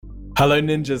Hello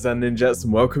ninjas and ninjas,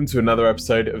 and welcome to another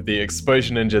episode of the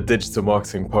Exposure Ninja Digital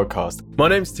Marketing Podcast. My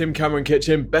name's Tim Cameron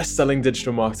Kitchen, best-selling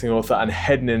digital marketing author and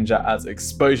head ninja at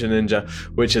Exposure Ninja,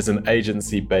 which is an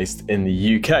agency based in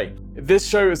the UK. This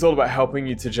show is all about helping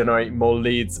you to generate more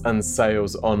leads and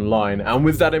sales online. And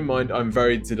with that in mind, I'm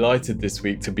very delighted this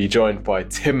week to be joined by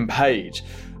Tim Page.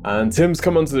 And Tim's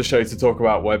come onto the show to talk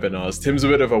about webinars. Tim's a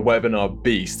bit of a webinar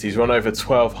beast. He's run over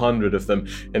 1,200 of them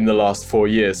in the last 4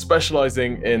 years,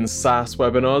 specializing in SaaS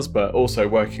webinars, but also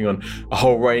working on a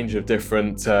whole range of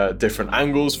different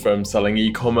angles, from selling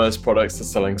e-commerce products to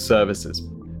selling services.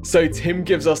 So Tim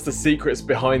gives us the secrets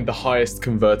behind the highest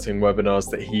converting webinars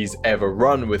that he's ever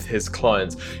run with his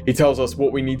clients. He tells us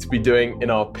what we need to be doing in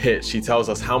our pitch. He tells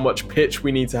us how much pitch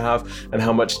we need to have and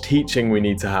how much teaching we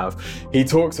need to have. He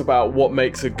talks about what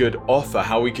makes a good offer,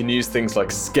 how we can use things like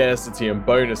scarcity and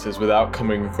bonuses without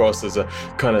coming across as a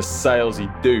kind of salesy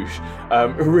douche. A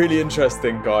really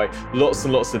interesting guy, lots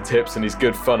and lots of tips, and he's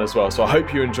good fun as well. So I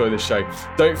hope you enjoy the show.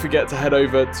 Don't forget to head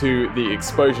over to the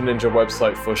Exposure Ninja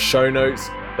website for show notes.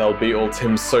 There'll be all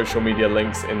Tim's social media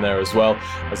links in there as well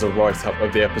as a write-up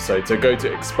of the episode. So go to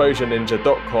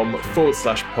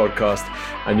exposureninja.com/podcast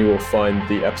and you will find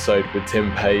the episode with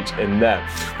Tim Page in there.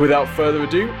 Without further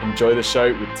ado, enjoy the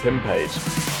show with Tim Page.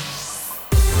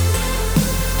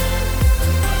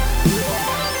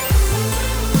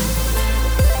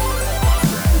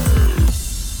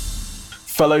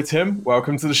 Fellow Tim,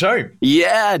 welcome to the show.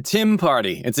 Yeah, Tim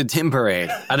party. It's a Tim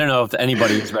parade. I don't know if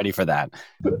anybody is ready for that.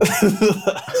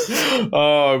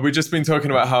 Oh, we've just been talking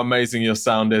about how amazing your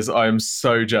sound is. I am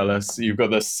so jealous. You've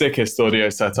got the sickest audio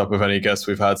setup of any guest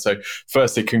we've had. So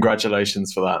firstly,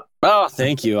 congratulations for that. Oh,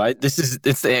 thank you.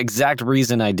 It's the exact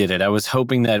reason I did it. I was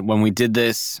hoping that when we did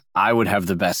this, I would have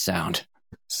the best sound.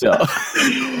 So,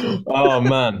 oh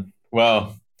man.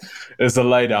 Well, it's a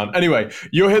laydown. Anyway,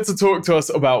 you're here to talk to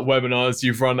us about webinars.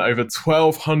 You've run over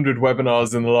 1,200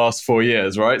 webinars in the last 4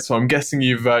 years, right? So I'm guessing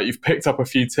you've picked up a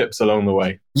few tips along the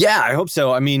way. Yeah, I hope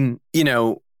so. I mean,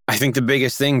 I think the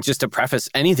biggest thing, just to preface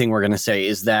anything we're going to say,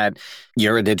 is that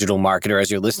you're a digital marketer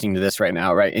as you're listening to this right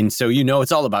now, right? And so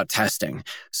it's all about testing.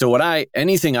 So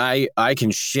anything I can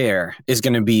share is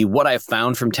going to be what I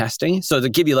found from testing. So to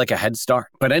give you like a head start,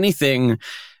 but anything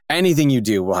you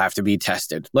do will have to be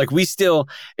tested. Like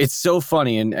it's so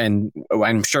funny, and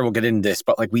I'm sure we'll get into this,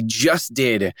 but like we just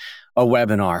did a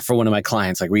webinar for one of my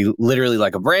clients. Like we literally,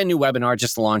 like a brand new webinar,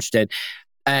 just launched it,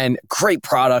 and great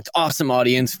product, awesome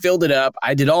audience, filled it up.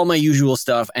 I did all my usual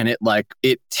stuff, and it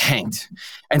tanked.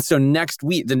 And so next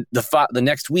week, the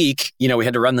next week, we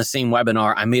had to run the same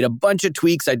webinar. I made a bunch of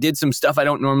tweaks. I did some stuff I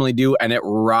don't normally do, and it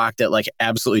rocked. It like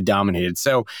absolutely dominated.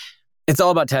 So it's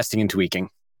all about testing and tweaking.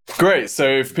 Great. So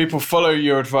if people follow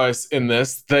your advice in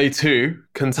this, they too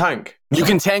can tank. You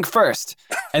can tank first,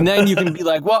 and then you can be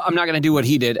like, well, I'm not going to do what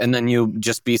he did, and then you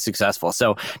just be successful.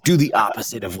 So do the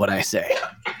opposite of what I say.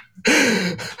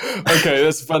 Okay,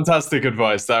 that's fantastic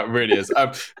advice. That really is.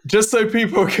 Just so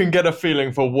people can get a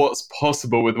feeling for what's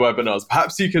possible with webinars,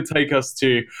 perhaps you could take us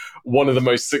to one of the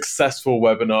most successful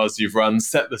webinars you've run,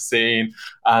 set the scene,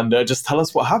 and just tell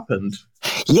us what happened.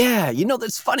 Yeah,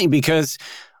 that's funny because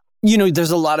there's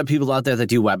a lot of people out there that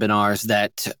do webinars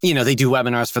that, they do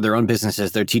webinars for their own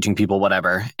businesses. They're teaching people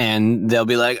whatever. And they'll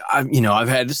be like, I've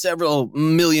had several $1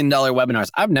 million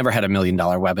webinars. I've never had $1 million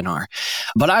webinar,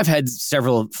 but I've had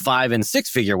several 5- and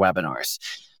 6-figure webinars.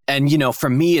 And,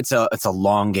 for me, it's a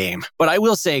long game. But I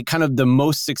will say kind of the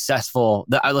most successful,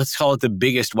 let's call it the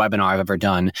biggest webinar I've ever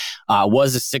done,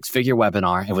 was a 6-figure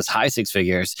webinar. It was high 6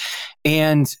 figures.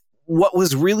 And what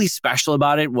was really special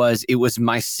about it was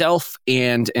myself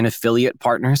and an affiliate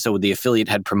partner. So the affiliate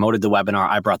had promoted the webinar,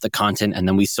 I brought the content, and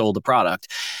then we sold the product.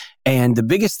 And the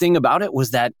biggest thing about it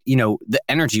was that, the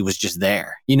energy was just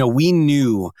there. We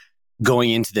knew going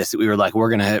into this that we were like, we're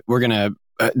going to,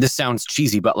 this sounds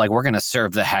cheesy, but like, we're going to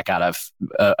serve the heck out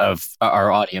of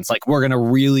our audience. Like, we're going to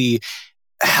really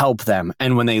help them.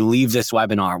 And when they leave this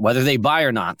webinar, whether they buy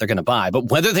or not, they're going to buy,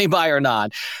 but whether they buy or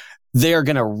not, they're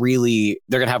going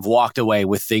to have walked away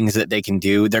with things that they can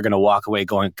do. They're going to walk away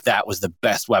going, that was the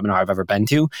best webinar I've ever been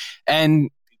to. And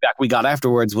feedback we got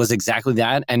afterwards was exactly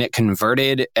that. And it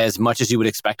converted as much as you would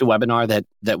expect a webinar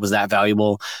that was that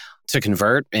valuable to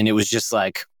convert. And it was just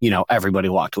like, everybody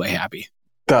walked away happy.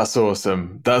 That's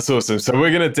awesome. That's awesome. So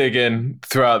we're going to dig in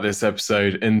throughout this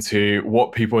episode into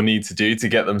what people need to do to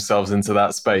get themselves into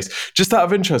that space. Just out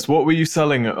of interest, what were you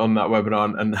selling on that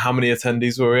webinar and how many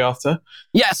attendees were we after?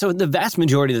 Yeah, so the vast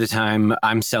majority of the time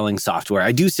I'm selling software.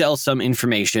 I do sell some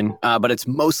information, but it's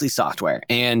mostly software.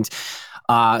 And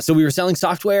so we were selling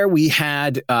software. We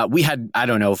had I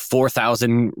don't know,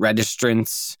 4,000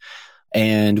 registrants.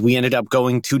 And we ended up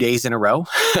going 2 days in a row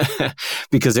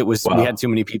because we had too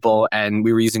many people, and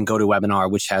we were using GoToWebinar,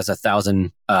 which has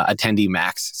 1,000 attendee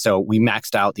max. So we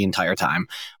maxed out the entire time,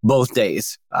 both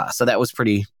days. So that was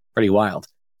pretty wild.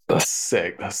 That's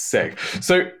sick.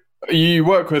 So you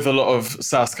work with a lot of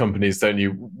SaaS companies, don't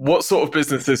you? What sort of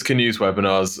businesses can use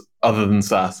webinars other than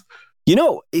SaaS?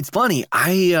 It's funny.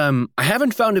 I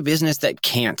haven't found a business that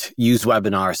can't use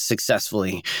webinars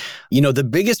successfully. The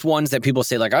biggest ones that people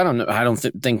say, like, I don't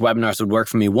think webinars would work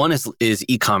for me. One is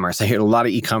e-commerce. I hear a lot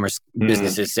of e-commerce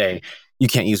businesses say you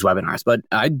can't use webinars, but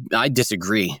I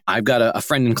disagree. I've got a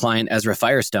friend and client, Ezra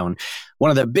Firestone,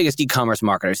 one of the biggest e-commerce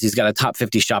marketers. He's got a top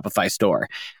 50 Shopify store,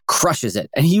 crushes it,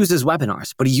 and he uses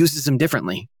webinars, but he uses them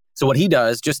differently. So what he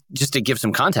does, just to give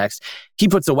some context, he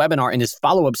puts a webinar in his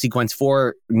follow-up sequence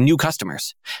for new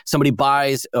customers. Somebody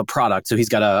buys a product. So he's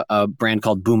got a brand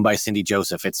called Boom by Cindy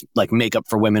Joseph. It's like makeup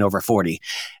for women over 40.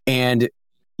 And,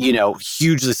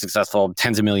 hugely successful,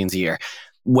 tens of millions a year.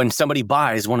 When somebody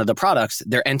buys one of the products,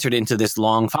 they're entered into this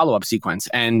long follow-up sequence.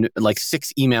 And like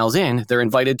 6 emails in, they're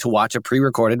invited to watch a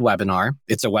pre-recorded webinar.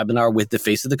 It's a webinar with the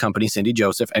face of the company, Cindy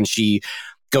Joseph, and she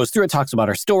goes through it, talks about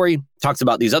her story, talks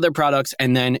about these other products,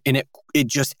 and then it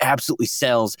just absolutely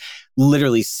sells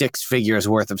literally 6 figures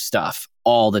worth of stuff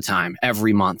all the time,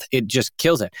 every month. It just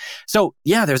kills it. So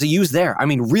yeah, there's a use there. I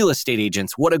mean, real estate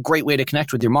agents, what a great way to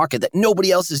connect with your market that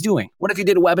nobody else is doing. What if you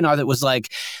did a webinar that was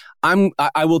like,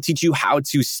 I will teach you how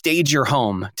to stage your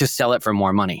home to sell it for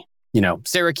more money.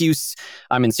 Syracuse,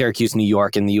 I'm in Syracuse, New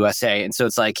York in the USA. And so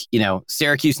it's like,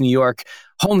 Syracuse, New York,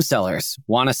 home sellers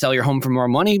want to sell your home for more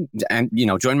money and,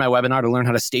 join my webinar to learn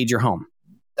how to stage your home.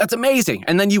 That's amazing.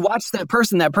 And then you watch that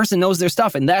person knows their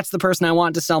stuff, and that's the person I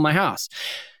want to sell my house.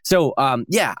 So,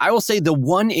 I will say the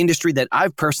one industry that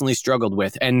I've personally struggled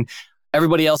with, and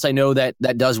everybody else I know that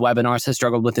does webinars has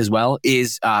struggled with as well,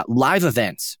 is live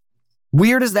events.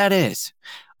 Weird as that is.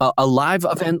 A live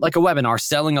event, like a webinar,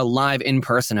 selling a live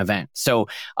in-person event. So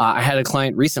I had a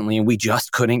client recently and we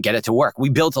just couldn't get it to work. We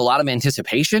built a lot of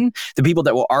anticipation. The people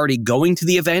that were already going to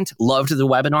the event loved the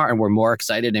webinar and were more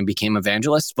excited and became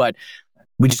evangelists, but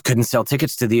we just couldn't sell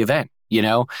tickets to the event,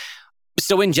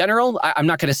 So in general, I'm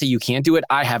not going to say you can't do it.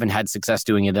 I haven't had success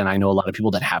doing it, and I know a lot of people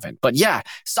that haven't. But yeah,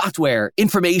 software,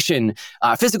 information,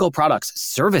 physical products,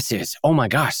 services. Oh my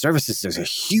gosh, services is a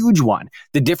huge one.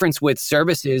 The difference with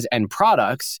services and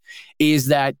products is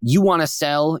that you want to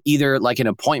sell either like an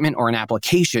appointment or an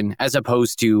application as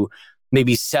opposed to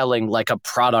maybe selling like a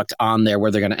product on there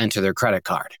where they're going to enter their credit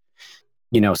card.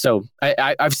 So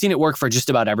I've seen it work for just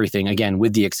about everything, again,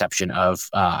 with the exception of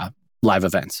live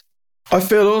events. I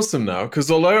feel awesome now because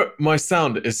although my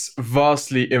sound is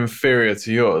vastly inferior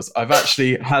to yours, I've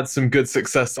actually had some good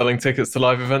success selling tickets to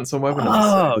live events on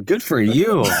webinars. Oh, good for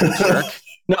you, jerk.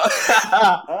 No.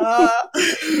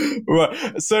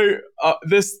 Right. So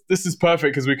this is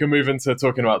perfect because we can move into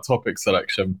talking about topic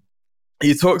selection.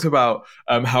 You talked about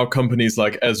how companies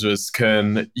like Ezra's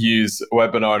can use a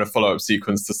webinar and a follow-up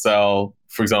sequence to sell,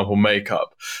 for example,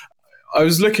 makeup. I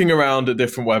was looking around at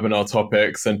different webinar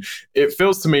topics, and it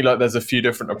feels to me like there's a few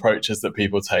different approaches that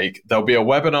people take. There'll be a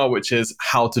webinar which is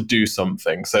how to do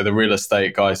something. So the real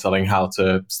estate guy selling how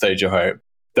to stage your home.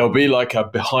 There'll be like a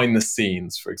behind the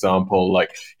scenes, for example,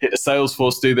 like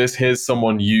Salesforce do this. Here's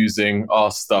someone using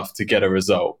our stuff to get a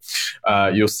result.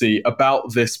 You'll see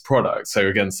about this product. So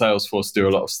again, Salesforce do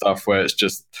a lot of stuff where it's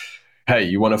just, hey,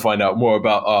 you want to find out more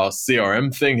about our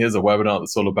CRM thing? Here's a webinar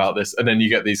that's all about this. And then you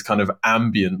get these kind of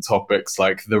ambient topics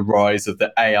like the rise of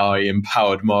the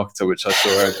AI-empowered marketer, which I saw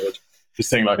earlier. Just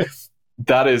saying like,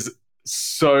 that's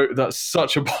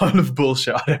such a pile of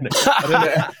bullshit. I don't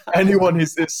know anyone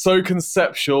who's, it's so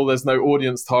conceptual. There's no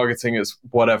audience targeting. It's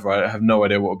whatever. I have no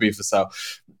idea what would be for sale.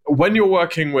 When you're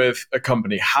working with a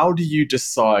company, how do you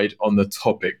decide on the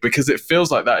topic? Because it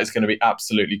feels like that is going to be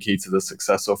absolutely key to the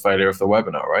success or failure of the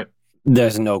webinar, right?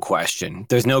 There's no question.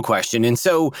 And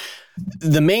so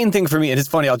the main thing for me, and it's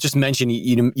funny, I'll just mention,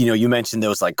 you mentioned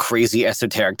those like crazy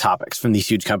esoteric topics from these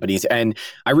huge companies. And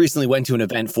I recently went to an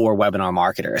event for webinar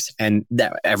marketers, and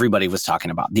that everybody was talking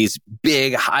about these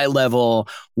big, high level,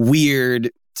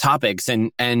 weird topics.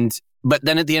 But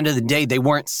then at the end of the day, they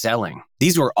weren't selling.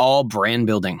 These were all brand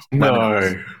building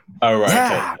webinars. No. Oh, right.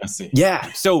 Yeah. Okay. I see.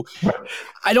 Yeah. So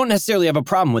I don't necessarily have a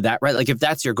problem with that, right? Like if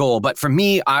that's your goal. But for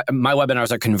me, my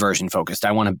webinars are conversion focused.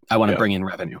 I want to bring in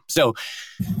revenue. So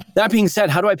that being said,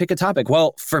 how do I pick a topic?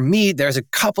 Well, for me, there's a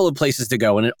couple of places to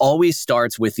go, and it always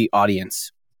starts with the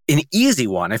audience. An easy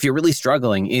one, if you're really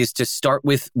struggling, is to start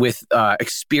with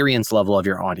experience level of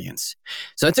your audience.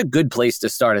 So that's a good place to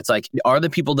start. It's like, are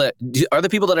the people that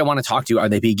I want to talk to, are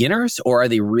they beginners or are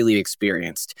they really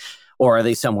experienced? or are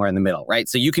they somewhere in the middle, right?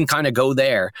 So you can kind of go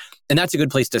there, and that's a good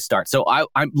place to start. So I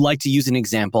like to use an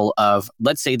example of,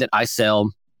 let's say that I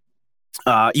sell,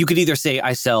 you could either say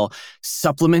I sell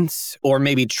supplements or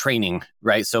maybe training,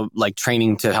 right? So like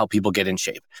training to help people get in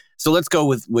shape. So let's go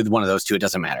with one of those two. It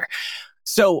doesn't matter.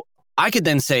 So I could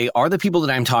then say, are the people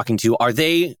that I'm talking to, are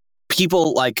they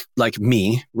people like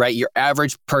me, right? Your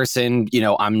average person,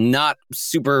 I'm not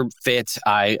super fit.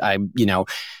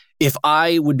 If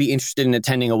I would be interested in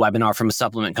attending a webinar from a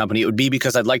supplement company, it would be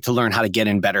because I'd like to learn how to get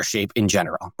in better shape in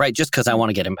general, right? Just because I want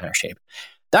to get in better shape.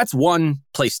 That's one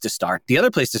place to start. The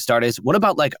other place to start is, what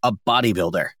about like a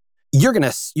bodybuilder? You're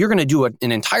gonna do an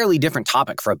entirely different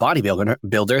topic for a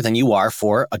bodybuilder than you are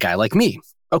for a guy like me.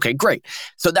 Okay, great.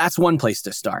 So that's one place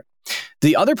to start.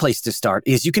 The other place to start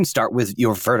is you can start with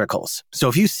your verticals. So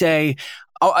if you say,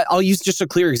 I'll use just a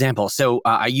clear example. So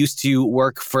I used to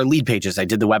work for Lead Pages. I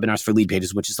did the webinars for Lead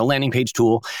Pages, which is a landing page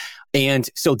tool. And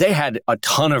so they had a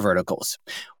ton of verticals.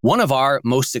 One of our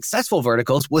most successful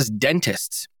verticals was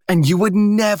dentists. And you would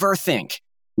never think,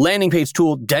 landing page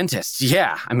tool, dentists.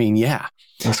 Yeah.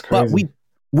 That's crazy. But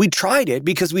we tried it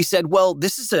because we said, well,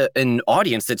 this is an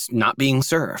audience that's not being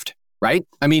served, right?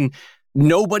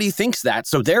 Nobody thinks that.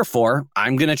 So therefore,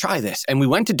 I'm going to try this. And we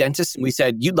went to dentists and we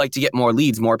said, you'd like to get more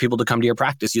leads, more people to come to your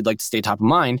practice. You'd like to stay top of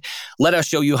mind. Let us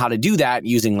show you how to do that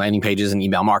using landing pages and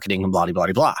email marketing and blah, blah,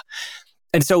 blah, blah.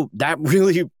 And so that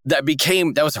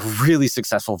was a really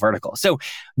successful vertical. So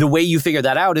the way you figure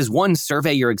that out is, one,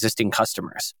 survey your existing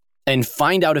customers and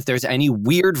find out if there's any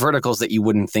weird verticals that you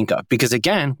wouldn't think of. Because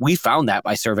again, we found that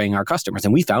by surveying our customers,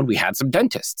 and we found we had some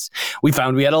dentists. We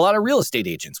found we had a lot of real estate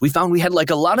agents. We found we had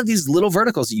like a lot of these little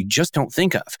verticals that you just don't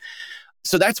think of.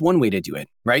 So that's one way to do it,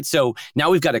 right? So now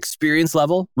we've got experience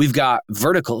level, we've got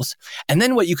verticals, and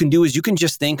then what you can do is you can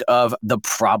just think of the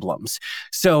problems.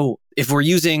 So if we're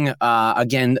using,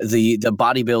 again, the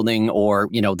bodybuilding or,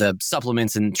 the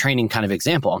supplements and training kind of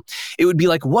example, it would be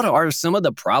like, what are some of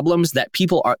the problems that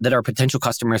that are potential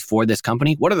customers for this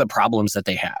company? What are the problems that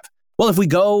they have? Well, if we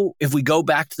go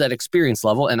back to that experience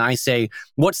level and I say,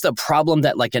 what's the problem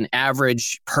that like an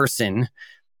average person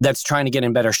that's trying to get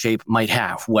in better shape might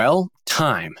have? Well,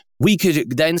 time. We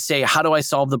could then say, how do I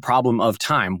solve the problem of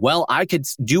time? Well, I could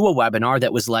do a webinar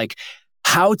that was like,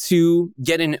 how to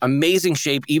get in amazing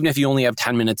shape even if you only have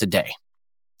 10 minutes a day.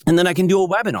 And then I can do a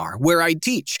webinar where I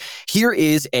teach. Here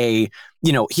is kind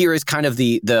of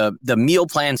the meal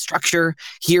plan structure.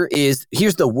 Here's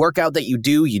the workout that you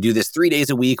do. You do this 3 days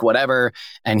a week, whatever.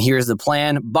 And here's the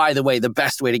plan. By the way, the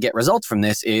best way to get results from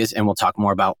this is, and we'll talk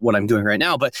more about what I'm doing right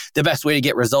now, but the best way to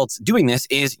get results doing this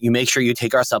is you make sure you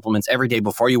take our supplements every day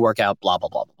before you work out, blah, blah,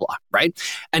 blah, blah, blah, right?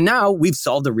 And now we've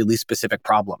solved a really specific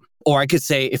problem. Or I could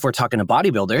say, if we're talking to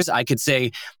bodybuilders, I could say,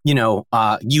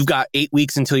 you've got 8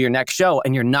 weeks until your next show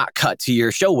and you're not cut to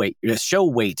your show weight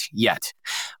yet.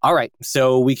 All right.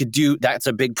 So we could that's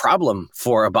a big problem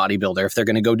for a bodybuilder if they're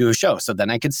going to go do a show. So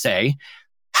then I could say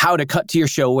how to cut to your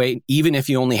show weight, even if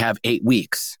you only have 8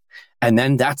 weeks. And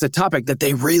then that's a topic that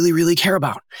they really, really care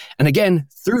about. And again,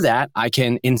 through that, I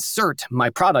can insert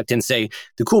my product and say,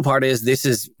 the cool part is this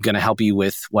is going to help you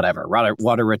with whatever,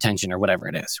 water retention or whatever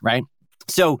it is, right?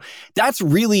 So that's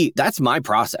my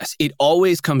process. It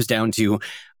always comes down to,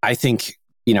 I think,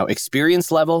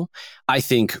 experience level, I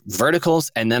think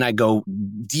verticals, and then I go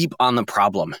deep on the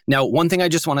problem. Now, one thing I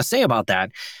just want to say about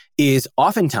that is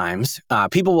oftentimes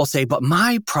people will say, but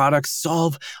my products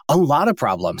solve a lot of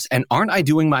problems. And aren't I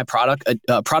doing my product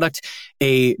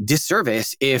a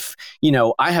disservice if,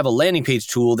 I have a landing page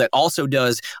tool that also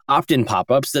does opt-in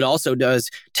pop-ups, that also does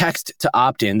text to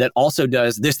opt-in, that also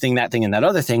does this thing, that thing, and that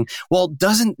other thing? Well,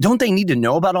 don't they need to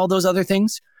know about all those other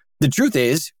things? The truth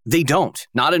is they don't,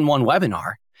 not in one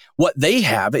webinar. What they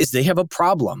have is they have a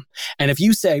problem. And if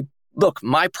you say, look,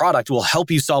 my product will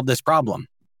help you solve this problem,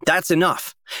 that's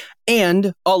enough.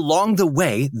 And along the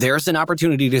way, there's an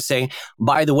opportunity to say,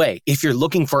 by the way, if you're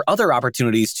looking for other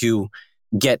opportunities to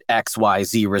get X, Y,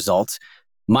 Z results,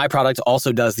 my product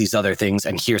also does these other things,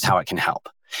 and here's how it can help.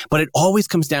 But it always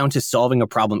comes down to solving a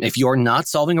problem. If you're not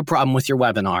solving a problem with your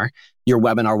webinar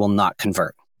will not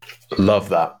convert. Love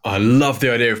that. I love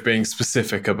the idea of being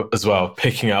specific as well,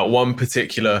 picking out one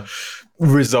particular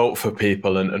result for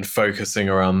people and focusing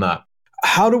around that.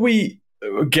 How do we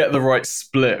get the right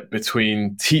split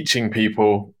between teaching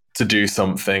people to do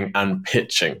something and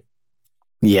pitching?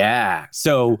 Yeah.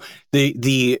 So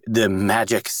the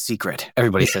magic secret,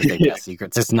 everybody says they get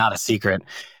secrets. It's not a secret.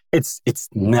 It's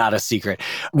not a secret.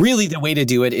 Really, the way to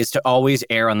do it is to always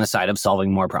err on the side of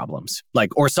solving more problems,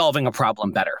 or solving a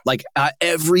problem better.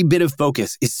 Every bit of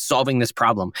focus is solving this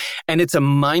problem. And it's a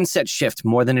mindset shift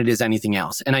more than it is anything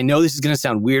else. And I know this is going to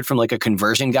sound weird from a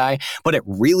conversion guy, but it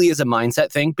really is a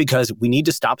mindset thing, because we need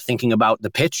to stop thinking about the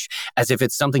pitch as if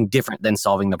it's something different than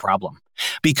solving the problem.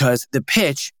 Because the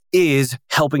pitch is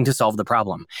helping to solve the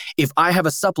problem. If I have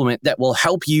a supplement that will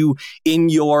help you in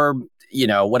your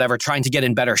trying to get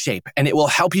in better shape, and it will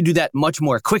help you do that much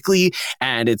more quickly,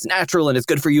 and it's natural and it's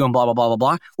good for you and blah, blah, blah, blah,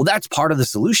 blah. Well, that's part of the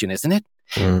solution, isn't it?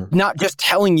 Not just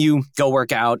telling you go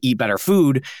work out, eat better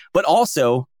food, but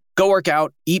also go work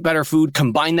out, eat better food,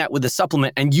 combine that with the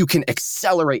supplement, and you can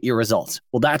accelerate your results.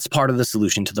 Well, that's part of the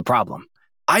solution to the problem.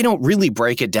 I don't really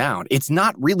break it down. It's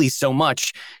not really so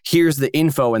much, here's the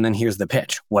info and then here's the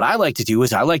pitch. What I like to do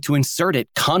is I like to insert it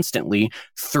constantly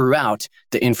throughout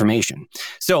the information.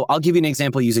 So I'll give you an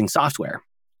example using software.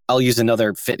 I'll use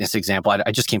another fitness example.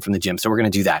 I just came from the gym, so we're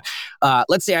going to do that.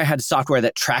 Let's say I had software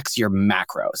that tracks your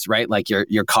macros, right? Like your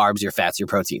carbs, your fats, your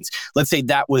proteins. Let's say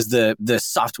that was the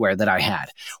software that I had.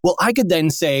 Well, I could then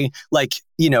say,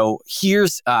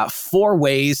 here's 4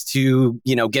 ways to,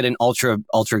 get in ultra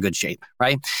good shape,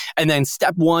 right? And then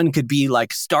step 1 could be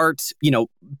start,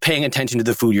 paying attention to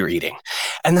the food you're eating.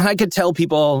 And then I could tell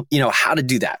people, how to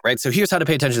do that, right? So here's how to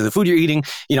pay attention to the food you're eating,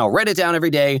 write it down every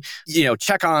day,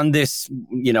 check on this,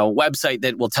 website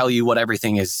that will tell you what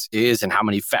everything is and how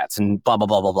many fats and blah, blah,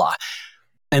 blah, blah, blah.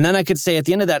 And then I could say at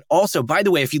the end of that, also, by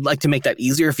the way, if you'd like to make that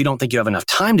easier, if you don't think you have enough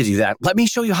time to do that, let me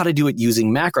show you how to do it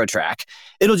using MacroTrack.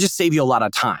 It'll just save you a lot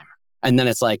of time. And then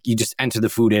it's you just enter the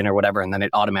food in or whatever, and then it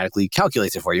automatically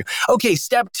calculates it for you. Okay,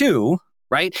 step 2,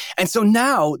 right? And so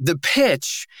now the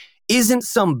pitch isn't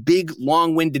some big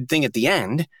long-winded thing at the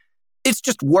end. It's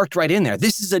just worked right in there.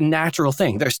 This is a natural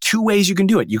thing. There's 2 ways you can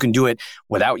do it. You can do it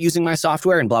without using my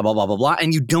software and blah, blah, blah, blah, blah,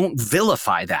 and you don't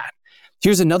vilify that.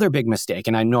 Here's another big mistake,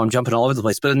 and I know I'm jumping all over the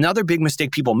place, but another big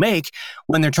mistake people make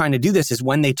when they're trying to do this is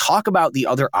when they talk about the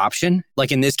other option,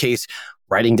 like in this case,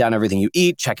 writing down everything you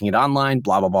eat, checking it online,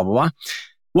 blah, blah, blah, blah, blah.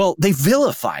 Well, they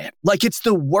vilify it like it's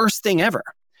the worst thing ever.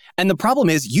 And the problem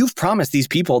is you've promised these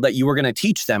people that you were going to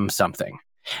teach them something.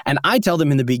 And I tell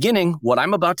them in the beginning, what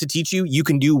I'm about to teach you, you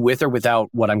can do with or without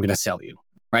what I'm going to sell you,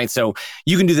 right? So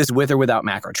you can do this with or without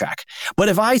MacroTrack. But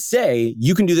if I say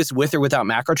you can do this with or without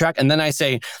MacroTrack, and then I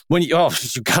say, you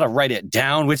got to write it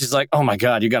down, which is oh my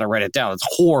God, you got to write it down. It's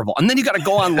horrible. And then you got to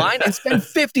go online and spend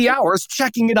 50 hours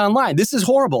checking it online. This is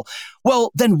horrible.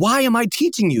 Well, then why am I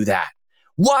teaching you that?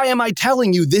 Why am I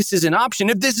telling you this is an option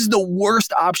if this is the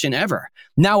worst option ever?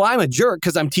 Now I'm a jerk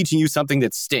because I'm teaching you something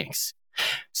that stinks.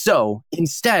 So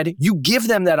instead, you give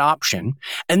them that option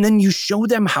and then you show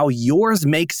them how yours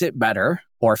makes it better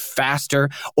or faster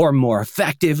or more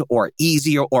effective or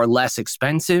easier or less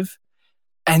expensive.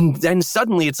 And then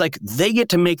suddenly it's they get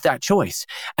to make that choice.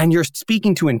 And you're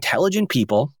speaking to intelligent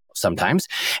people sometimes,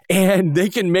 and they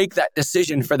can make that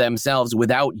decision for themselves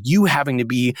without you having to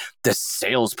be the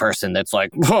salesperson that's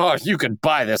you could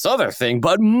buy this other thing,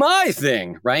 but my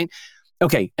thing, right?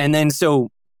 Okay. And then so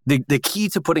the key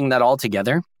to putting that all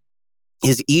together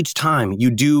is each time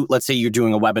you do, let's say you're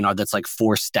doing a webinar that's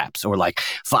 4 steps or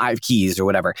 5 keys or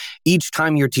whatever. Each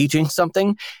time you're teaching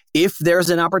something, if there's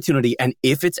an opportunity and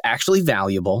if it's actually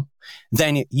valuable,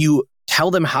 then you tell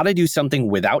them how to do something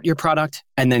without your product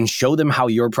and then show them how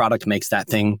your product makes that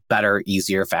thing better,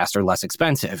 easier, faster, less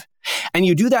expensive. And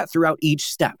you do that throughout each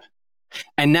step.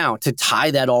 And now to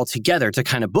tie that all together, to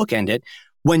kind of bookend it,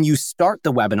 when you start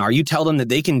the webinar, you tell them that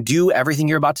they can do everything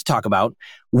you're about to talk about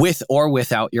with or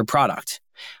without your product,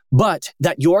 but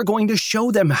that you're going to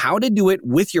show them how to do it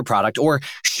with your product or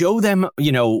show them,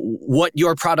 what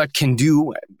your product can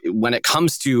do when it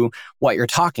comes to what you're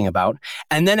talking about.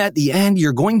 And then at the end,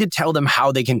 you're going to tell them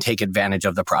how they can take advantage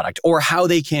of the product or how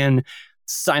they can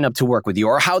sign up to work with you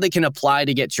or how they can apply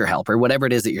to get your help or whatever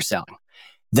it is that you're selling.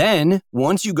 Then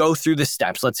once you go through the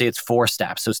steps, let's say it's 4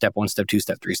 steps. So step 1, step 2,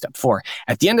 step 3, step 4.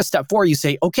 At the end of step 4, you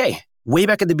say, okay, way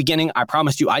back at the beginning, I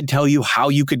promised you I'd tell you how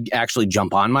you could actually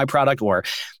jump on my product or,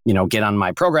 get on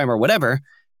my program or whatever.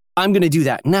 I'm going to do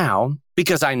that now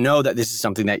because I know that this is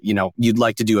something that, you'd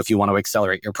like to do if you want to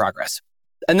accelerate your progress.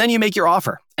 And then you make your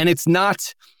offer. And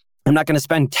I'm not going to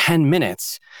spend 10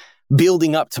 minutes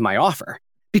building up to my offer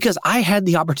because I had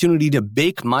the opportunity to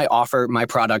bake my offer, my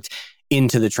product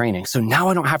into the training. So now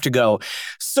I don't have to go,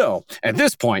 so at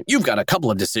this point, you've got a couple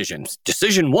of decisions.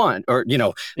 Decision 1, or,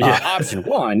 option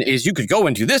 1 is you could go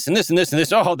and do this and this and this and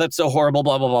this. Oh, that's so horrible,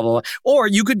 blah, blah, blah, blah. Or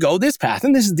you could go this path,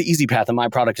 and this is the easy path, and my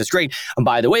product is great. And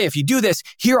by the way, if you do this,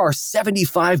 here are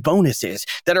 75 bonuses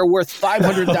that are worth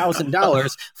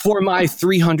 $500,000 for my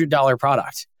 $300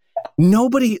 product.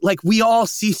 Nobody, like, we all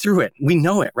see through it. We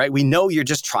know it, right? We know you're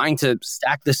just trying to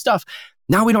stack this stuff.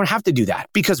 Now we don't have to do that,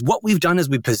 because what we've done is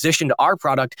we positioned our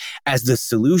product as the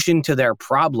solution to their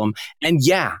problem. And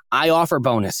yeah, I offer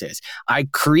bonuses. I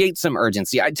create some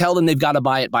urgency. I tell them they've got to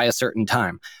buy it by a certain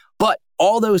time. But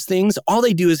all those things, all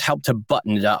they do is help to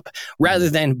button it up rather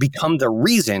than become the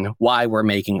reason why we're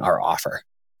making our offer.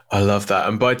 I love that.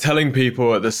 And by telling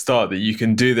people at the start that you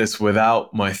can do this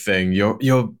without my thing,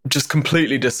 you're just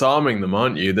completely disarming them,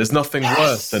 aren't you? There's nothing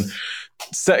worse than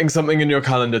setting something in your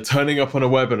calendar, turning up on a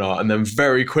webinar, and then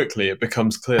very quickly it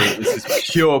becomes clear that this is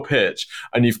pure pitch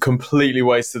and you've completely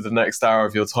wasted the next hour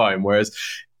of your time. Whereas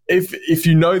if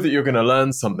you know that you're going to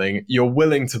learn something, you're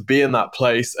willing to be in that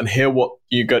place and hear what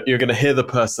you got. You're going to hear the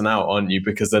person out, aren't you?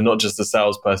 Because they're not just a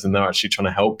salesperson, they're actually trying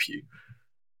to help you.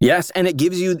 Yes, and it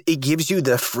gives you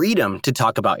the freedom to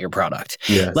talk about your product.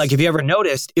 Yes. Like, if you ever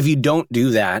noticed, if you don't do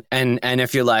that, and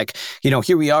if you're like,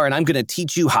 here we are, and I'm going to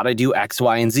teach you how to do X,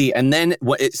 Y, and Z, and then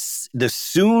the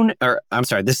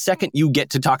second you get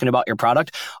to talking about your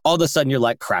product, all of a sudden you're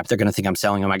like, crap, they're going to think I'm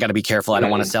selling them. I got to be careful. I don't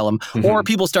want to sell them. Mm-hmm. Or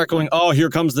people start going, oh, here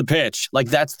comes the pitch. Like,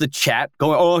 that's the chat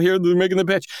going, oh, here they're making the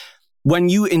pitch. When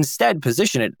you instead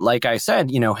position it, like I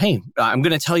said, hey, I'm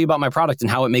going to tell you about my product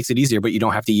and how it makes it easier, but you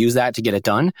don't have to use that to get it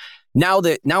done. Now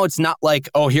it's not like,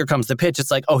 oh, here comes the pitch. It's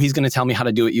like, oh, he's going to tell me how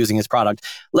to do it using his product.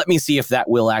 Let me see if that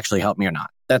will actually help me or not.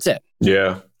 That's it.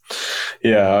 Yeah.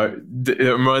 Yeah, it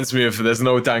reminds me of, there's an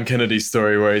old Dan Kennedy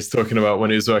story where he's talking about when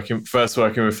he was first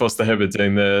working with Foster Hibbert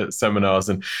doing the seminars,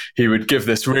 and he would give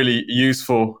this really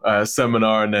useful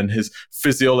seminar, and then his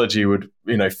physiology would,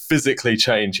 physically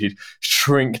change. He'd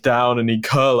shrink down and he'd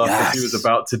curl up as he was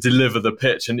about to deliver the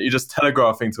pitch, and you're just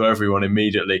telegraphing to everyone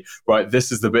immediately, right,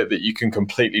 this is the bit that you can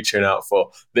completely tune out for.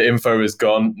 The info is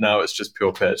gone. Now it's just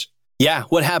pure pitch. Yeah,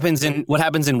 what happens in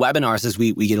webinars is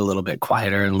we get a little bit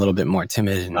quieter and a little bit more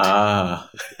timid, and our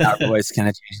voice kind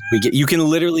of changes. You can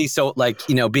literally,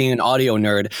 being an audio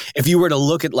nerd, if you were to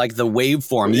look at like the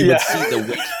waveform, you would see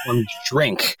the waveform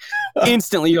shrink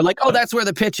instantly. You're like, oh, that's where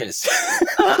the pitch is.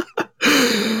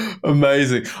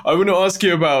 Amazing. I want to ask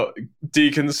you about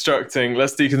deconstructing.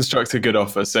 Let's deconstruct a good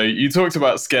offer. So you talked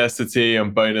about scarcity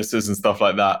and bonuses and stuff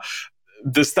like that.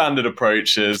 The standard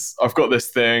approach is, I've got this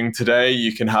thing today,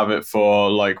 you can have it for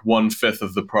like 1/5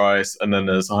 of the price, and then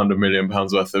there's £100 million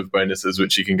worth of bonuses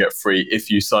which you can get free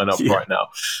if you sign up right now.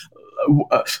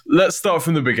 Let's start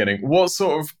from the beginning. What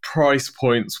sort of price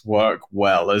points work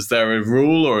well? Is there a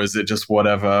rule, or is it just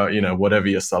whatever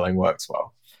you're selling works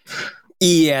well?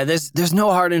 Yeah, there's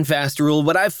no hard and fast rule.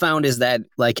 What I've found is that,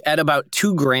 like, at about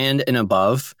 $2,000 and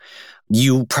above,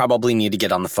 you probably need to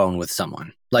get on the phone with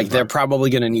someone. Like, they're probably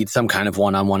going to need some kind of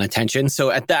one-on-one attention.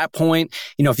 So at that point,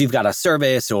 if you've got a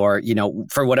service or,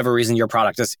 for whatever reason, your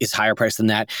product is higher priced than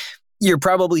that, you're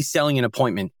probably selling an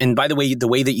appointment. And by the way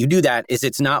that you do that is,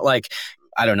 it's not like,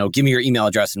 I don't know, give me your email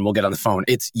address and we'll get on the phone.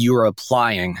 It's, you're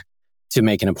applying to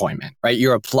make an appointment, right?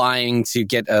 You're applying to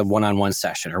get a one-on-one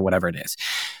session or whatever it is.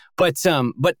 But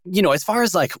as far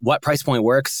as like what price point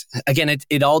works, again,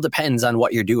 it all depends on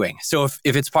what you're doing. So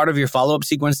if it's part of your follow-up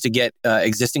sequence to get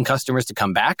existing customers to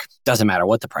come back, doesn't matter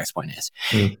what the price point is.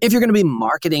 If you're going to be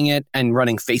marketing it and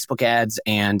running Facebook ads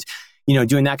and,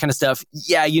 doing that kind of stuff,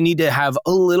 yeah, you need to have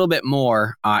a little bit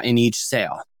more in each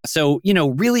sale. So,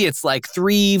 really it's like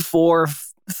 $300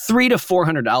 to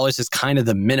 $400 is kind of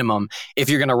the minimum if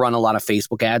you're going to run a lot of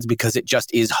Facebook ads, because it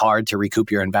just is hard to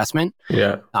recoup your investment.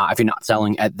 Yeah. If you're not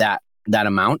selling at that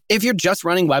amount. If you're just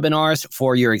running webinars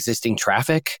for your existing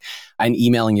traffic and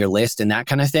emailing your list and that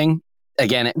kind of thing,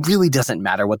 again, it really doesn't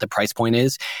matter what the price point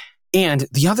is. And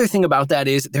the other thing about that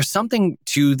is there's something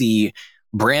to the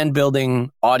brand building,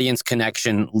 audience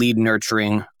connection, lead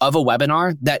nurturing of a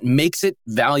webinar that makes it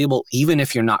valuable even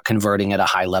if you're not converting at a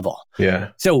high level. Yeah.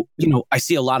 So, I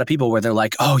see a lot of people where they're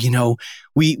like, oh,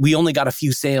 we only got a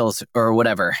few sales or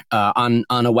whatever on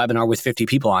a webinar with 50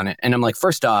 people on it. And I'm like,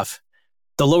 first off,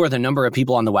 the lower the number of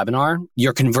people on the webinar,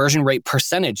 your conversion rate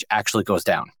percentage actually goes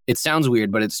down. It sounds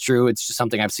weird, but it's true. It's just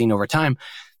something I've seen over time.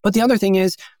 But the other thing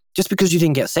is, just because you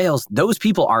didn't get sales, those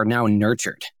people are now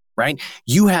nurtured. Right?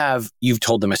 You've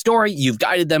told them a story, you've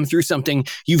guided them through something,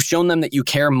 you've shown them that you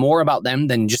care more about them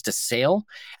than just a sale.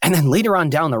 And then later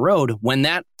on down the road, when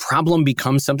that problem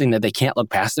becomes something that they can't look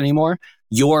past anymore,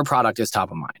 your product is top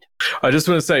of mind. I just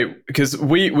want to say, because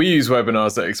we use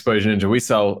webinars at Exposure Ninja, we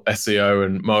sell SEO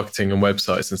and marketing and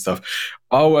websites and stuff.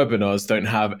 Our webinars don't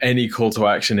have any call to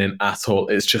action in at all.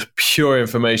 It's just pure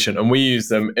information. And we use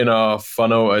them in our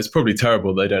funnel. It's probably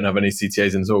terrible they don't have any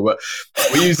CTAs in at all, but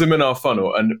we use them in our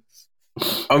funnel. And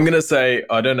I'm going to say,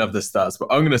 I don't have the stats, but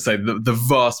I'm going to say the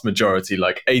vast majority,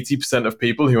 like 80% of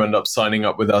people who end up signing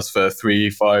up with us for 3,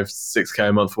 5, 6K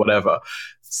a month, whatever,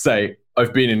 say,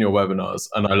 I've been in your webinars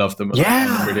and I love them. And I find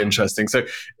them really interesting. So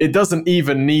it doesn't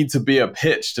even need to be a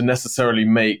pitch to necessarily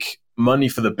make money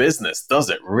for the business, does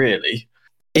it really?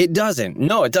 It doesn't.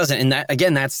 No, it doesn't. And that,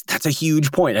 again, that's a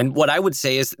huge point. And what I would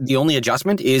say is the only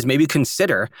adjustment is maybe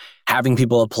consider having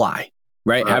people apply,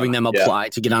 right? Having them apply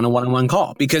to get on a one-on-one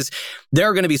call, because there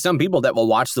are going to be some people that will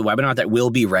watch the webinar that will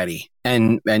be ready.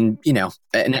 And you know,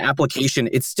 an application,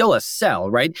 it's still a sell,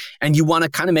 right? And you want to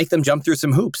kind of make them jump through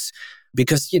some hoops,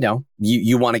 because, you know,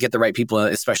 you want to get the right people,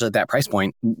 especially at that price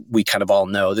point. We kind of all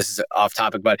know, this is off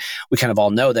topic, but we kind of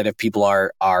all know that if people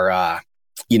are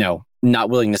you know,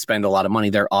 not willing to spend a lot of money,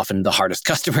 they're often the hardest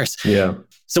customers. Yeah.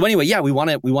 So anyway, yeah, we want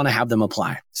to have them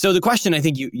apply. So the question, I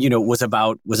think, you know, was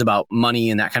about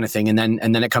money and that kind of thing, and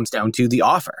then it comes down to the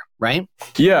offer, right?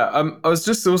 Yeah. I was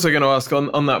just also going to ask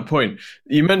on that point.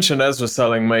 You mentioned Ezra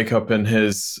selling makeup in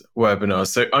his webinar,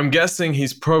 so I'm guessing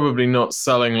he's probably not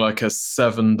selling like a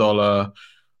 $7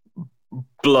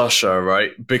 blusher,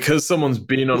 right? Because someone's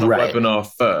been on a webinar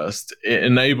first, it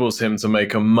enables him to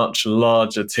make a much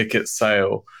larger ticket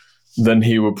sale than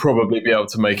he would probably be able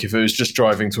to make if it was just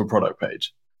driving to a product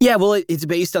page. Yeah, well, it's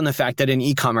based on the fact that in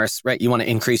e-commerce, right, you want to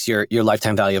increase your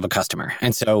lifetime value of a customer.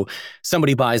 And so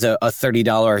somebody buys a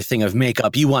 $30 thing of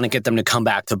makeup, you want to get them to come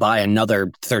back to buy another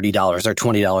 $30 or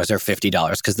 $20 or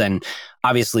 $50, because then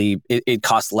obviously it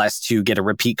costs less to get a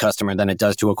repeat customer than it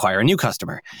does to acquire a new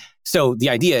customer. So the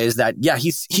idea is that, yeah,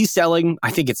 he's selling, I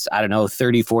think it's, I don't know,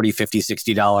 $30, $40,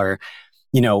 $50, $60,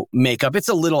 you know, makeup. It's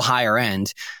a little higher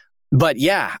end. But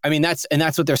yeah, I mean, that's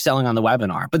what they're selling on the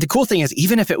webinar. But the cool thing is,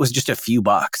 even if it was just a few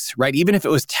bucks, right? Even if it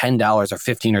was $10 or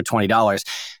 $15 or $20,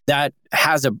 that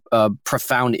has a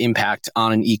profound impact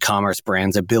on an e-commerce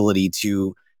brand's ability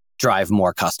to drive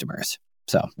more customers.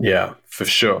 So yeah, for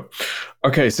sure.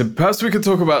 Okay, so perhaps we could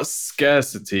talk about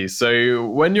scarcity. So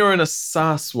when you're in a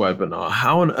SaaS webinar,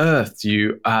 how on earth do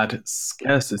you add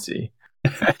scarcity?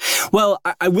 Well,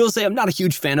 I will say I'm not a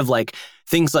huge fan of like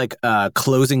things like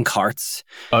closing carts.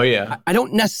 Oh yeah. I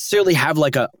don't necessarily have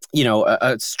like a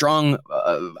strong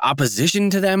opposition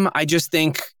to them. I just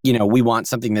think, you know, we want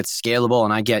something that's scalable,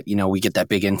 and I get, you know, we get that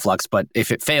big influx, but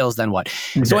if it fails, then what?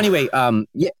 Yeah. So anyway,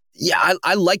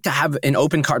 I like to have an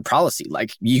open cart policy.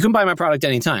 Like, you can buy my product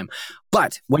anytime,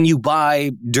 but when you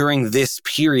buy during this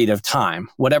period of time,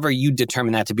 whatever you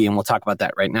determine that to be, and we'll talk about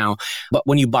that right now, but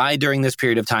when you buy during this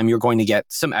period of time, you're going to get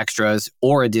some extras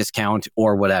or a discount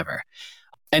or whatever.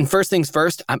 And first things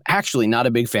first, I'm actually not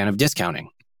a big fan of discounting.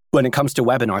 When it comes to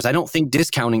webinars, I don't think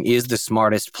discounting is the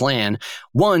smartest plan.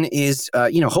 One is,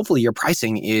 hopefully your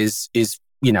pricing is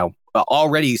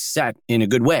already set in a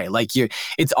good way. Like,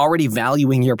 it's already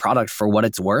valuing your product for what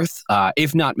it's worth,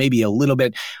 if not maybe a little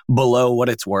bit below what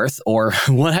it's worth or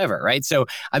whatever, right? So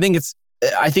I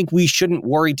think we shouldn't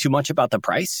worry too much about the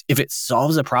price. If it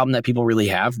solves a problem that people really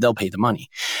have, they'll pay the money.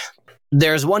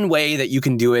 There's one way that you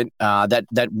can do it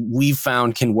that we've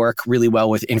found can work really well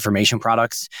with information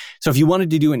products. So if you wanted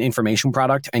to do an information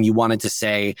product and you wanted to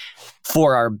say,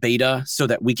 for our beta, so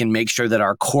that we can make sure that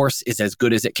our course is as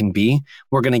good as it can be,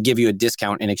 we're going to give you a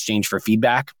discount in exchange for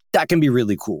feedback. That can be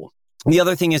really cool. The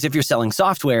other thing is, if you're selling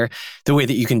software, the way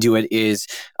that you can do it is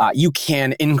you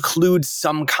can include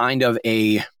some kind of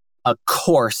a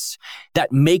course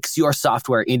that makes your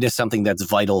software into something that's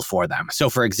vital for them. So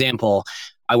for example,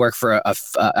 I work for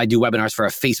I do webinars for a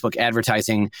Facebook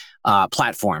advertising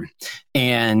platform.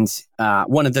 And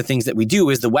one of the things that we do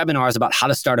is the webinar is about how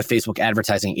to start a Facebook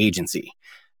advertising agency.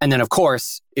 And then, of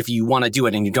course, if you want to do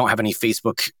it and you don't have any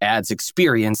Facebook ads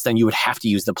experience, then you would have to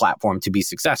use the platform to be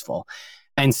successful.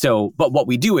 And so, but what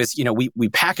we do is, we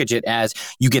package it as,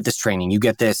 you get this training, you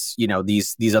get this,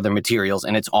 these other materials,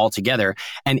 and it's all together.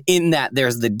 And in that,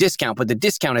 there's the discount, but the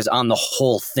discount is on the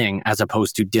whole thing as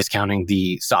opposed to discounting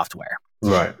the software.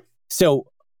 Right. So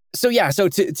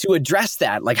to address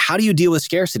that, like, how do you deal with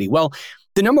scarcity? Well,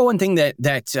 the number one thing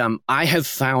that I have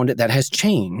found that has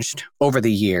changed over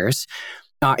the years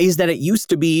is that it used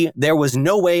to be, there was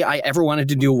no way I ever wanted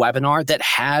to do a webinar that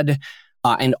had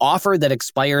an offer that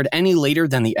expired any later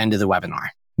than the end of the webinar.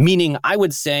 Meaning, I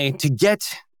would say, to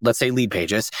get, let's say, lead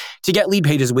pages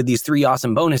with these 3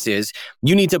 awesome bonuses,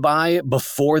 you need to buy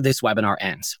before this webinar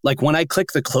ends. Like, when I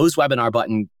click the close webinar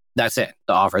button, that's it.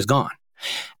 The offer is gone.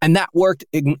 And that worked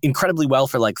incredibly well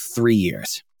for like 3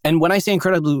 years. And when I say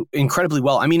incredibly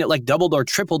well, I mean it like doubled or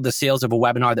tripled the sales of a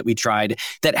webinar that we tried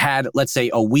that had, let's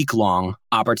say, a week-long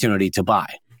opportunity to buy.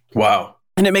 Wow.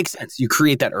 And it makes sense. You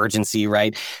create that urgency,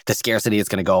 right? The scarcity is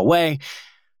going to go away.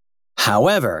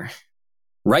 However,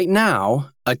 Right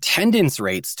now, attendance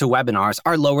rates to webinars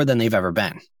are lower than they've ever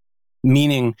been.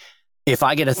 Meaning, if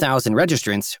I get 1,000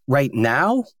 registrants right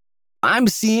now, I'm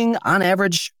seeing on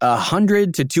average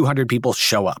 100 to 200 people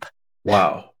show up.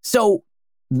 Wow. So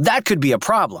that could be a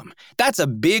problem. That's a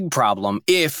big problem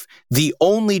if the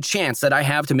only chance that I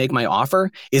have to make my offer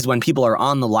is when people are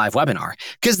on the live webinar.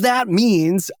 Because that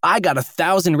means I got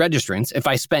 1,000 registrants. If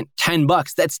I spent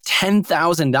 $10, that's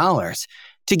 $10,000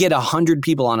 to get 100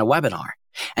 people on a webinar.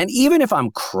 And even if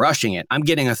I'm crushing it, I'm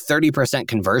getting a 30%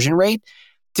 conversion rate.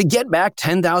 To get back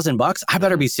 $10,000, I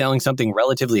better be selling something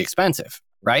relatively expensive,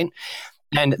 right?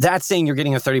 And that's saying you're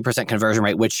getting a 30% conversion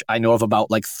rate, which I know of about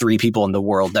like 3 people in the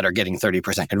world that are getting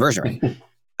 30% conversion rate.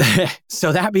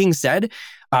 So that being said,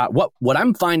 what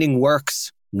I'm finding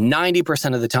works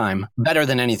 90% of the time better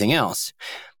than anything else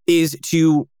is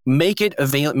to make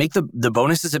the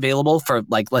bonuses available for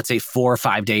like, let's say 4 or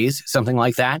 5 days, something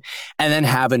like that, and then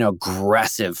have an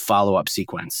aggressive follow-up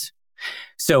sequence.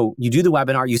 So you do the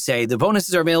webinar, you say the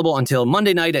bonuses are available until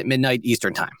Monday night at midnight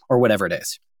Eastern time or whatever it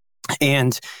is.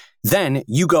 And then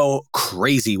you go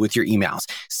crazy with your emails,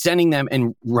 sending them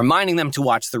and reminding them to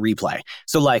watch the replay.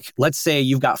 So like, let's say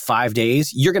you've got 5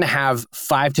 days, you're going to have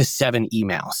 5 to 7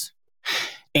 emails.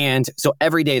 And so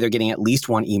every day they're getting at least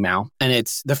 1 email. And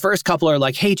it's the first couple are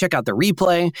like, hey, check out the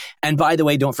replay. And by the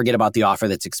way, don't forget about the offer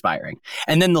that's expiring.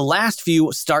 And then the last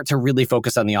few start to really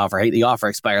focus on the offer. Hey, the offer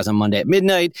expires on Monday at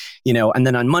midnight, and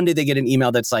then on Monday they get an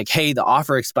email that's like, hey, the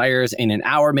offer expires in an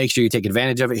hour. Make sure you take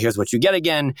advantage of it. Here's what you get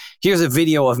again. Here's a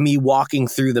video of me walking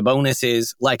through the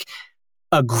bonuses, like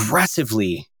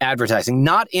aggressively advertising,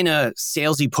 not in a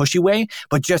salesy, pushy way,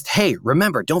 but just, hey,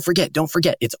 remember, don't forget.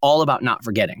 It's all about not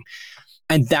forgetting.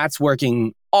 And that's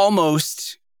working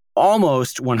almost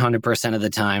 100% of the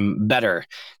time better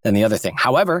than the other thing.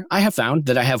 However, I have found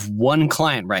that I have 1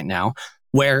 client right now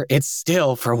where it's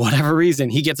still, for whatever reason,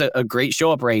 he gets a great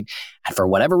show up rate. And for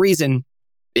whatever reason,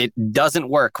 it doesn't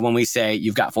work when we say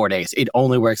you've got 4 days. It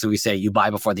only works when we say you buy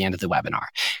before the end of the webinar.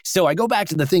 So I go back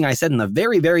to the thing I said in the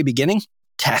very, very beginning.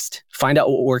 Test. Find out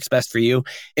what works best for you.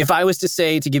 If I was to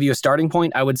say, to give you a starting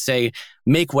point, I would say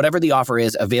make whatever the offer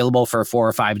is available for 4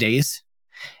 or 5 days.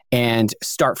 And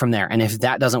start from there. And if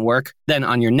that doesn't work, then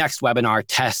on your next webinar,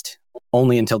 test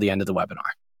only until the end of the webinar.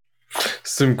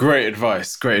 Some great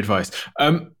advice.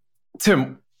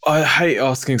 Tim, I hate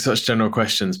asking such general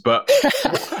questions, but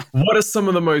what are some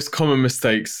of the most common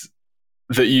mistakes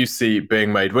that you see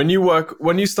being made when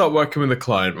you start working with a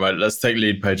client, right? Let's take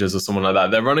Lead Pages or someone like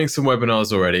that. They're running some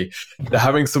webinars already. They're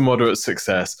having some moderate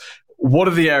success. What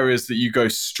are the areas that you go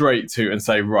straight to and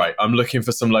say, right, I'm looking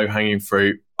for some low-hanging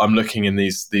fruit. I'm looking in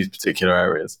these particular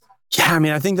areas? Yeah, I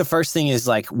mean, I think the first thing is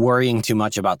like worrying too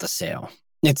much about the sale.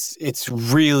 It's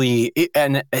really,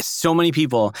 and so many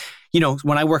people,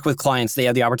 when I work with clients, they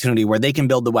have the opportunity where they can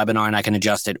build the webinar and I can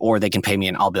adjust it, or they can pay me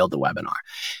and I'll build the webinar.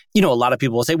 A lot of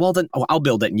people will say, well, then I'll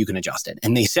build it and you can adjust it.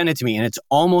 And they send it to me and it's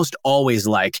almost always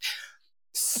like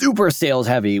super sales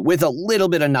heavy with a little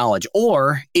bit of knowledge,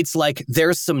 or it's like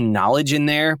there's some knowledge in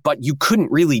there, but you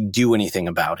couldn't really do anything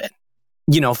about it.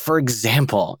 For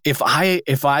example, if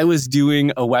I was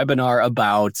doing a webinar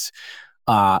about,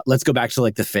 let's go back to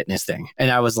like the fitness thing.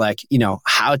 And I was like,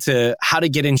 how to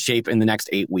get in shape in the next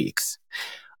 8 weeks.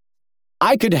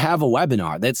 I could have a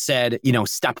webinar that said,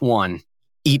 step 1,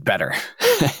 eat better,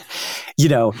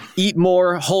 eat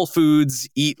more whole foods,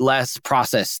 eat less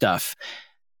processed stuff.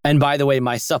 And by the way,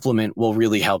 my supplement will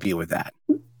really help you with that.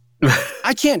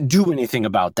 I can't do anything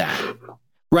about that.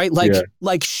 Right?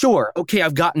 Like, sure. Okay.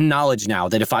 I've gotten knowledge now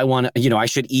that if I want to, I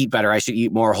should eat better. I should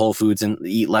eat more whole foods and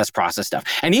eat less processed stuff.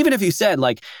 And even if you said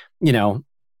like,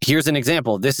 here's an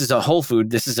example. This is a whole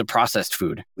food. This is a processed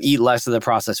food. Eat less of the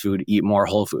processed food, eat more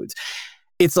whole foods.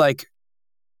 It's like,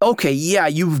 okay, yeah,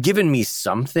 you've given me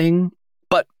something,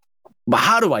 but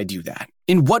how do I do that?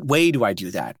 In what way do I do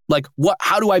that? Like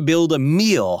how do I build a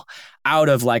meal out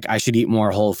of like, I should eat more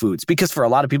whole foods? Because for a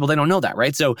lot of people, they don't know that,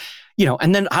 right? So,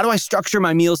 and then how do I structure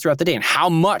my meals throughout the day? And how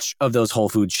much of those whole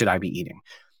foods should I be eating?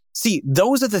 See,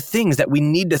 those are the things that we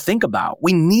need to think about.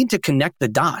 We need to connect the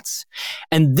dots.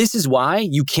 And this is why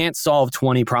you can't solve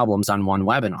 20 problems on one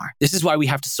webinar. This is why we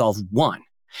have to solve one.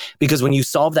 Because when you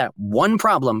solve that one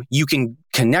problem, you can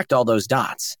connect all those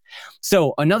dots.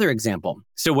 So another example.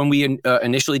 So when we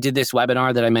initially did this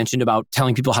webinar that I mentioned about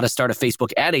telling people how to start a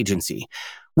Facebook ad agency,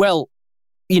 well,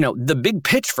 the big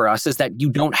pitch for us is that you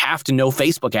don't have to know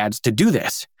Facebook ads to do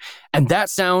this. And that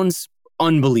sounds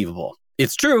unbelievable.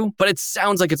 It's true, but it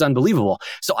sounds like it's unbelievable.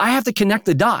 So I have to connect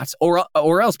the dots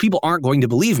or else people aren't going to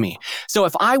believe me. So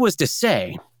if I was to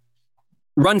say,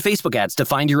 run Facebook ads to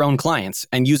find your own clients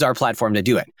and use our platform to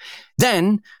do it,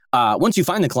 then once you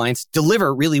find the clients,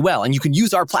 deliver really well. And you can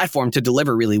use our platform to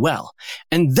deliver really well.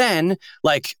 And then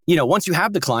once you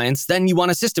have the clients, then you want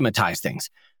to systematize things.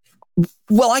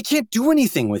 Well, I can't do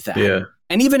anything with that. Yeah.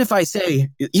 And even if I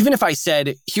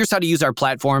said, here's how to use our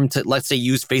platform to, let's say,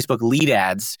 use Facebook lead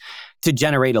ads to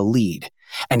generate a lead.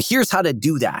 And here's how to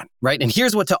do that, right? And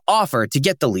here's what to offer to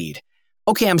get the lead.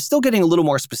 Okay, I'm still getting a little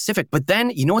more specific, but then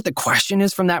you know what the question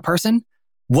is from that person?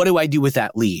 What do I do with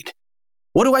that lead?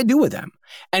 What do I do with them?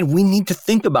 And we need to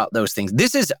think about those things.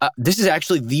 This is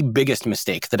actually the biggest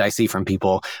mistake that I see from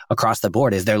people across the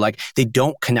board is they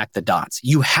don't connect the dots.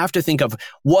 You have to think of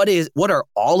what are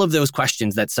all of those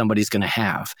questions that somebody's going to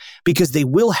have, because they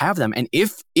will have them. And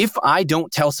if I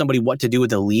don't tell somebody what to do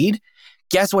with the lead,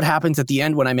 guess what happens at the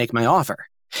end when I make my offer?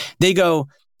 They go,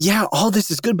 yeah, all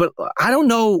this is good, but I don't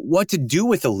know what to do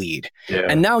with the lead. Yeah.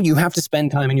 And now you have to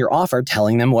spend time in your offer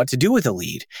telling them what to do with the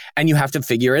lead. And you have to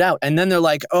figure it out. And then they're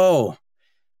like, oh,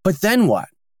 but then what?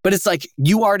 But it's like,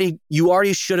 you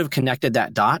already should have connected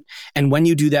that dot. And when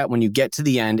you do that, when you get to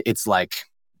the end, it's like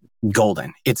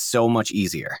golden. It's so much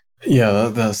easier. Yeah,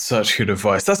 that's such good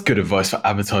advice. That's good advice for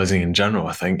advertising in general,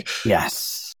 I think.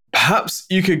 Yes. Perhaps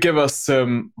you could give us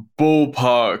some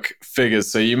ballpark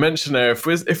figures. So you mentioned there, if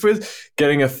we're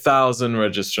getting 1,000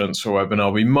 registrants for a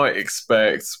webinar, we might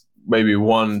expect maybe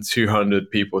 100-200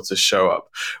 people to show up.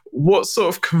 What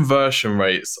sort of conversion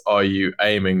rates are you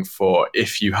aiming for,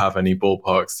 if you have any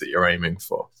ballparks that you're aiming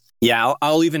for? Yeah,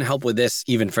 I'll even help with this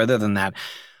even further than that.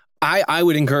 I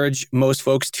would encourage most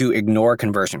folks to ignore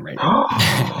conversion rate.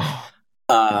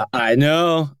 I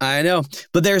know.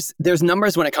 But there's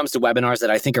numbers when it comes to webinars that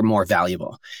I think are more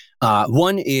valuable.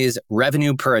 One is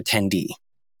revenue per attendee.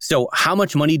 So how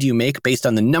much money do you make based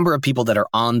on the number of people that are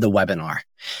on the webinar?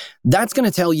 That's going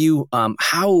to tell you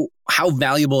how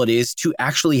valuable it is to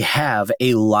actually have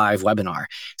a live webinar.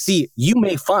 See, you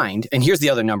may find, and here's the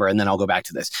other number, and then I'll go back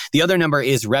to this. The other number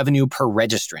is revenue per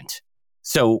registrant.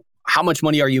 So how much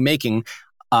money are you making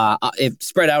if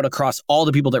spread out across all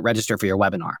the people that register for your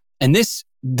webinar? And this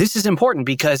is important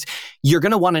because you're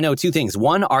going to want to know two things.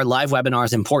 One, are live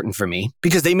webinars important for me?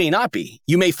 Because they may not be.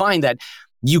 You may find that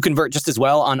you convert just as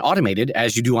well on automated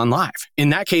as you do on live. In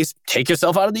that case, take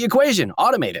yourself out of the equation,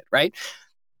 automate it, right?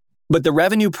 But the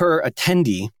revenue per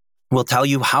attendee will tell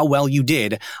you how well you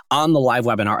did on the live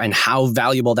webinar and how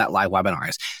valuable that live webinar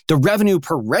is. The revenue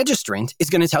per registrant is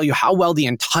going to tell you how well the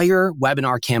entire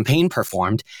webinar campaign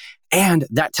performed, and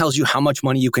that tells you how much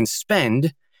money you can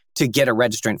spend to get a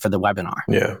registrant for the webinar.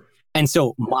 Yeah. And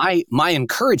so my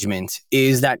encouragement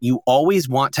is that you always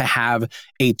want to have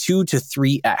a 2 to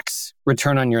 3x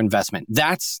return on your investment.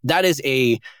 That is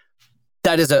a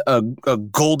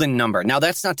golden number. Now,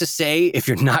 that's not to say if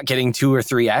you're not getting 2 or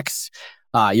 3x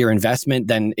your investment,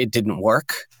 then it didn't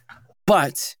work.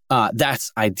 But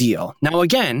that's ideal. Now,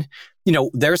 again,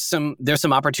 there's some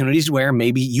opportunities where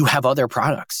maybe you have other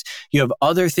products. You have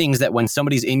other things that when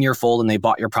somebody's in your fold and they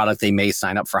bought your product, they may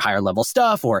sign up for higher level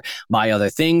stuff or buy other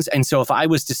things. And so if I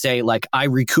was to say, I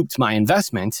recouped my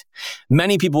investment,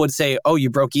 many people would say, oh, you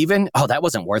broke even? Oh, that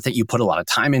wasn't worth it. You put a lot of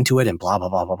time into it and blah, blah,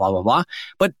 blah, blah, blah, blah, blah.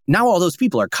 But now all those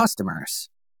people are customers.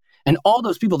 And all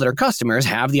those people that are customers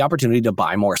have the opportunity to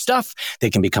buy more stuff.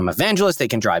 They can become evangelists. They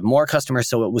can drive more customers.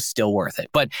 So it was still worth it.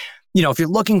 But if you're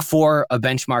looking for a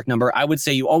benchmark number, I would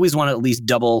say you always want to at least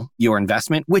double your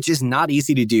investment, which is not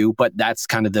easy to do, but that's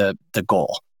kind of the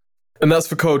goal. And that's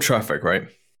for cold traffic, right?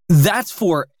 That's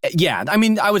for, yeah. I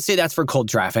mean, I would say that's for cold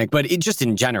traffic, but just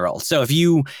in general. So if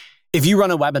you run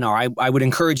a webinar, I would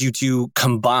encourage you to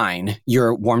combine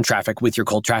your warm traffic with your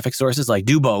cold traffic sources,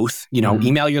 do both,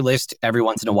 email your list every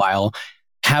once in a while,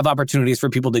 have opportunities for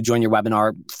people to join your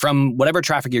webinar from whatever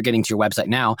traffic you're getting to your website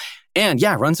now. And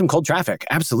yeah, run some cold traffic.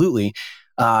 Absolutely.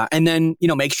 And then,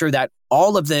 make sure that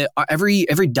all of every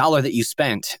dollar that you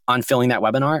spent on filling that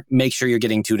webinar, make sure you're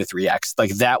getting 2 to 3x.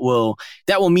 That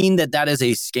will mean that is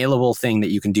a scalable thing that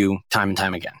you can do time and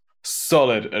time again.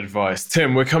 Solid advice.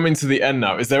 Tim, we're coming to the end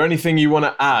now. Is there anything you want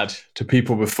to add to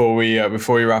people before we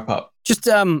wrap up?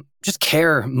 Just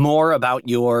care more about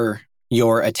your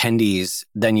attendees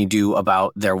than you do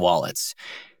about their wallets.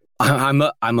 I'm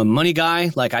a money guy.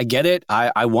 I get it.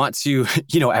 I want to,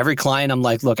 every client, I'm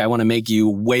like, look, I want to make you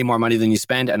way more money than you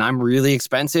spend. And I'm really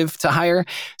expensive to hire.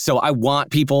 So I want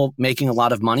people making a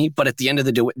lot of money. But at the end of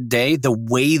the day, the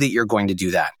way that you're going to do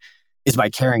that is by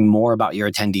caring more about your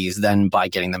attendees than by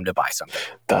getting them to buy something.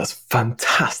 That's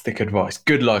fantastic advice.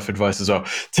 Good life advice as well.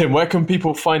 Tim, where can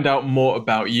people find out more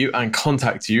about you and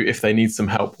contact you if they need some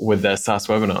help with their SaaS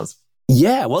webinars?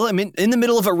 Yeah, well, I'm in the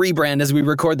middle of a rebrand as we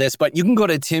record this, but you can go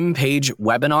to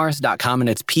timpagewebinars.com and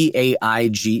it's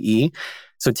PAIGE.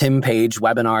 So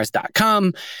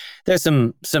timpagewebinars.com. There's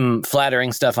some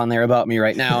flattering stuff on there about me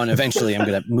right now, and eventually I'm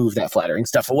going to move that flattering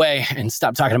stuff away and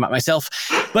stop talking about myself.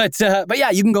 But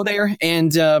yeah, you can go there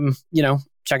and,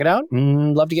 check it out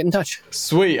and love to get in touch.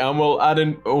 Sweet. And we'll add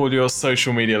in all your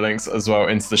social media links as well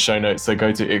into the show notes. So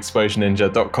go to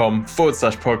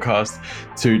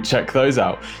exposureninja.com/podcast to check those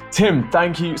out. Tim,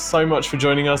 thank you so much for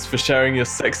joining us, for sharing your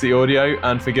sexy audio,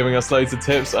 and for giving us loads of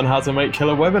tips on how to make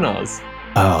killer webinars.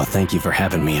 Oh, thank you for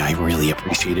having me. I really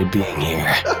appreciated being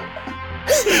here.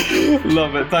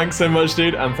 Love it. Thanks so much,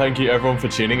 dude. And thank you everyone for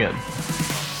tuning in.